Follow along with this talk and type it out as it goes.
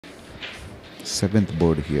7th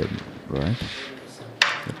board here, right?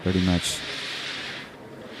 Pretty much.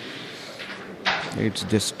 It's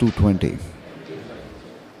just 220.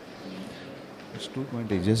 It's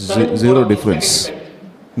 220, just zero difference.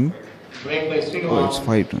 Oh,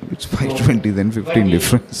 it's 520, then 15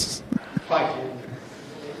 difference.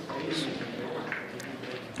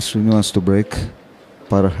 Srinivas to break.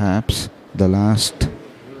 Perhaps the last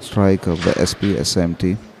strike of the SP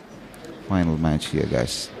SMT. Final match here,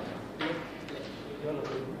 guys.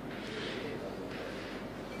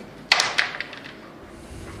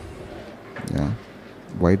 Yeah,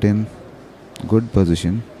 white in good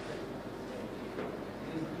position.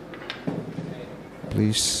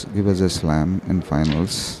 Please give us a slam in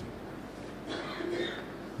finals.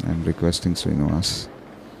 I'm requesting Srinivas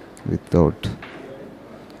without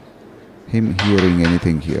him hearing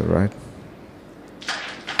anything here, right?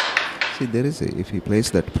 See, there is if he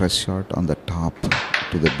plays that press shot on the top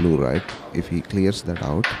to the blue, right? If he clears that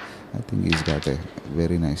out, I think he's got a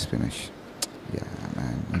very nice finish. Yeah,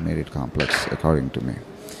 man, he made it complex according to me.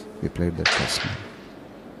 We played that press now.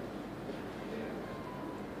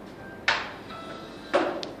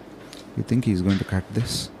 You think he's going to cut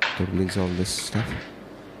this to release all this stuff?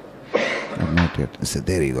 Not yet. So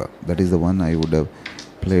there you go. That is the one I would have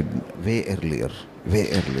played way earlier.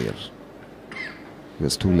 Way earlier. He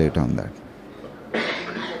was too late on that.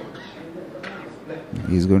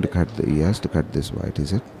 He's going to cut. He has to cut this white,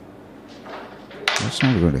 is it? That's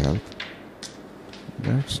not going to help.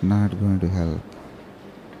 That's not going to help.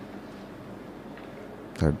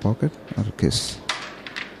 Third pocket or kiss?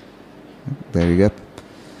 There you go.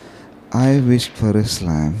 I wished for a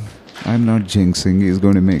slam. I'm not jinxing. He's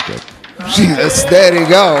going to make it. Yes, there you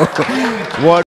go. What?